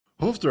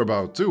After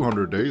about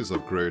 200 days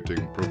of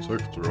creating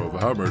Protector of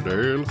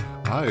Hammerdale,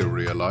 I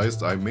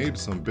realized I made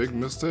some big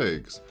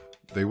mistakes.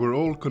 They were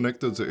all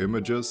connected to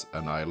images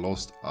and I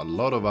lost a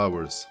lot of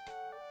hours.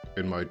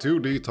 In my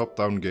 2D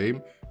top-down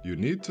game, you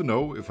need to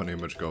know if an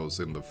image goes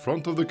in the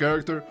front of the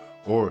character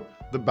or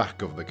the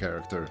back of the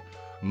character.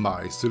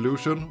 My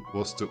solution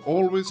was to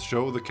always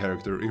show the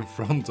character in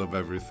front of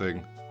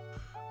everything.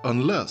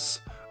 Unless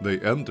they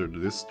entered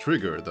this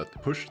trigger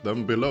that pushed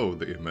them below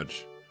the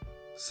image.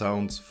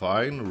 Sounds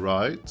fine,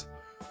 right?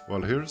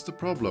 Well, here's the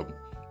problem.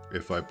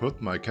 If I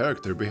put my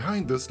character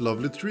behind this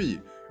lovely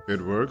tree,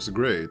 it works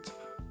great.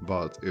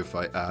 But if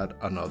I add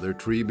another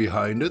tree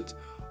behind it,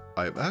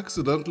 I've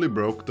accidentally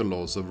broke the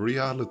laws of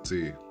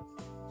reality.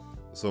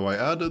 So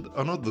I added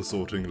another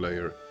sorting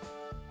layer.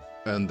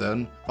 And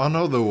then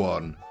another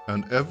one.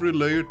 And every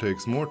layer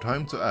takes more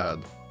time to add.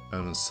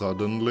 And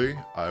suddenly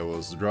I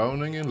was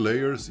drowning in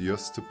layers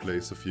just to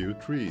place a few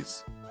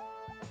trees.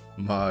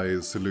 My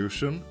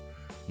solution?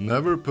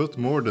 Never put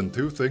more than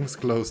two things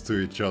close to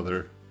each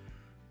other.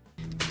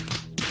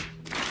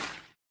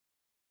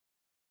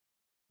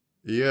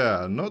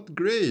 Yeah, not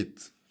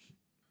great.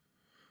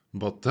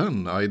 But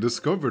then I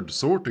discovered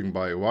sorting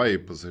by Y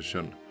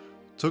position.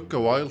 Took a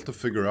while to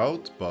figure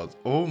out, but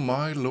oh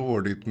my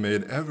lord, it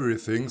made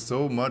everything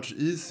so much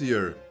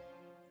easier.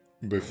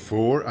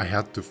 Before I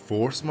had to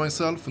force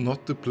myself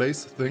not to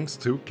place things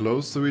too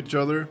close to each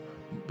other,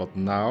 but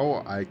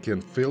now I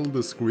can fill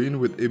the screen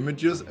with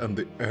images and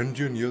the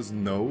engine just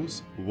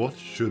knows what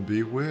should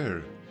be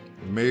where.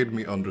 Made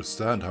me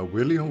understand how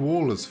William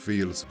Wallace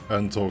feels.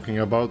 And talking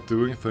about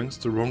doing things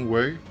the wrong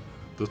way,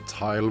 the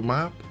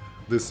Tilemap,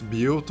 this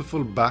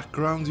beautiful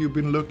background you've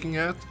been looking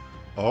at,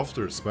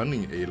 after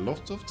spending a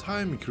lot of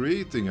time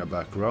creating a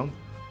background,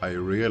 I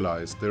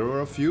realized there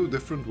are a few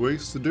different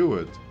ways to do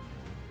it.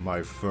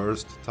 My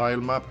first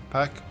Tilemap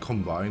pack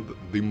combined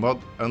the mud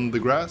and the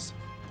grass.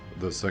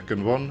 The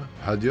second one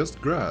had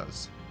just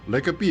grass.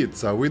 Like a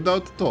pizza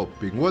without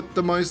topping. What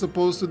am I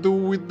supposed to do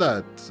with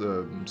that?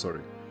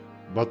 Sorry.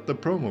 But the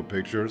promo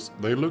pictures,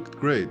 they looked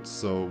great,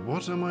 so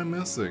what am I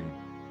missing?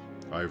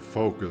 I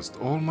focused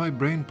all my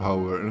brain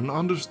power and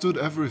understood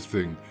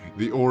everything.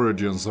 The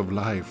origins of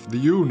life, the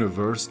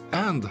universe,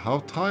 and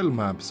how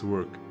tilemaps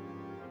work.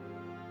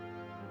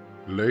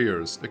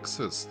 Layers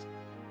exist.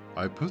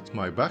 I put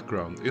my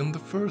background in the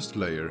first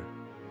layer.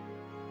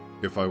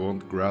 If I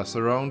want grass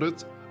around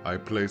it, I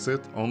place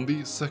it on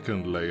the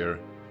second layer.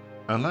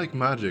 And like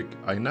magic,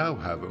 I now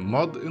have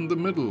mud in the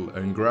middle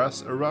and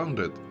grass around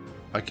it.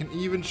 I can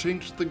even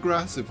change the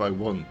grass if I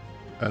want.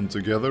 And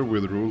together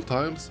with rule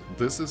tiles,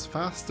 this is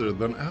faster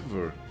than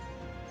ever.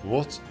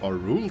 What are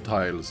rule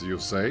tiles, you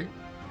say?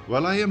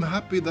 Well, I am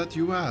happy that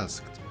you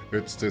asked.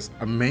 It's this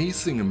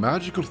amazing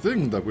magical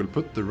thing that will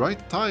put the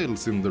right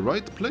tiles in the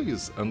right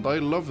place, and I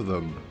love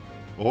them.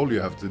 All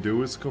you have to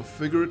do is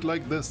configure it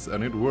like this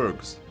and it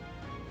works.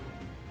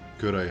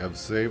 Could I have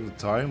saved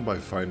time by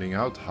finding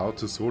out how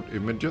to sort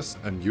images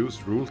and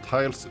use rule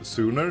tiles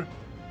sooner?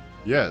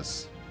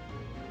 Yes.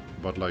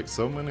 But like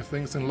so many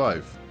things in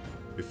life,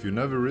 if you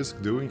never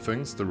risk doing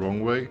things the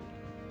wrong way,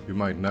 you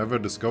might never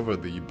discover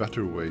the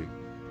better way.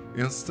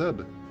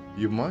 Instead,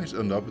 you might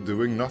end up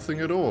doing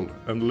nothing at all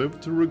and live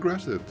to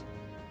regret it.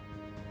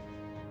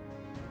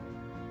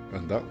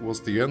 And that was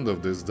the end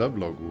of this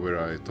devlog, where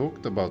I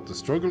talked about the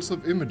struggles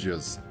of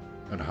images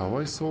and how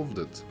I solved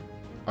it.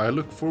 I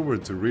look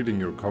forward to reading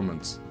your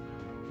comments.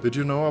 Did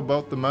you know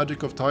about the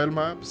magic of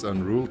tilemaps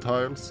and rule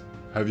tiles?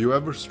 Have you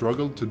ever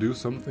struggled to do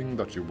something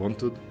that you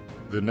wanted?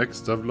 The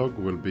next devlog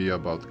will be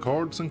about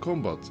cards and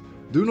combat.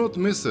 Do not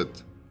miss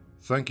it!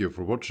 Thank you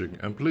for watching,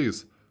 and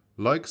please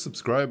like,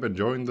 subscribe and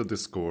join the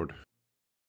Discord.